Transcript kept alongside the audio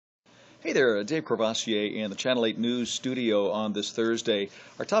Hey there, Dave Courvoisier in the Channel 8 News studio on this Thursday.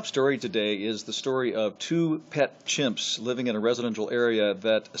 Our top story today is the story of two pet chimps living in a residential area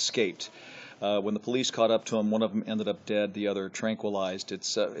that escaped. When the police caught up to them, one of them ended up dead, the other tranquilized.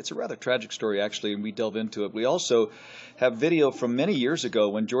 It's a rather tragic story, actually, and we delve into it. We also have video from many years ago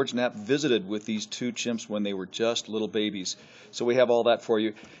when George Knapp visited with these two chimps when they were just little babies. So we have all that for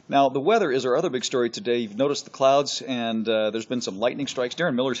you. Now, the weather is our other big story today. You've noticed the clouds, and there's been some lightning strikes.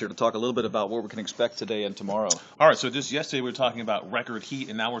 Darren Miller's here to talk a little bit about what we can expect today and tomorrow. All right, so just yesterday we were talking about record heat,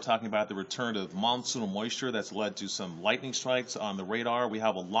 and now we're talking about the return of monsoonal moisture that's led to some lightning strikes on the radar. We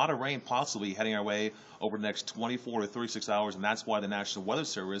have a lot of rain possibly heading our way over the next 24 to 36 hours, and that's why the National Weather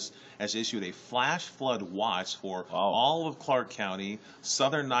Service has issued a flash flood watch for all of Clark County,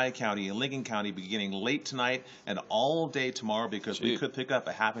 southern Nye County, and Lincoln County beginning late tonight and all day tomorrow, because we could pick up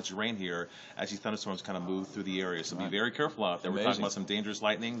a half-inch of rain here as these thunderstorms kind of move through the area. So be very careful out there. We're talking about some dangerous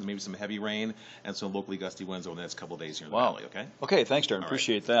lightning, maybe some heavy rain, and some locally gusty winds over the next couple of days here in the valley, okay? Okay, thanks, Darren.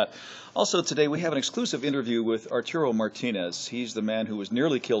 Appreciate that. Also today we have an exclusive interview with Arturo Martinez. He's the man who was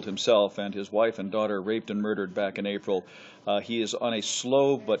nearly killed himself and his wife and daughter raped and murdered back in April. He is on a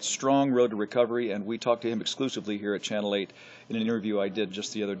slow but strong road to recovery, and we talked to him exclusively here at Channel 8 in an interview I did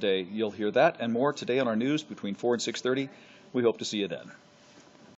just the other day. You'll hear that and more today on our news between 4 and 6:30. We hope to see you then.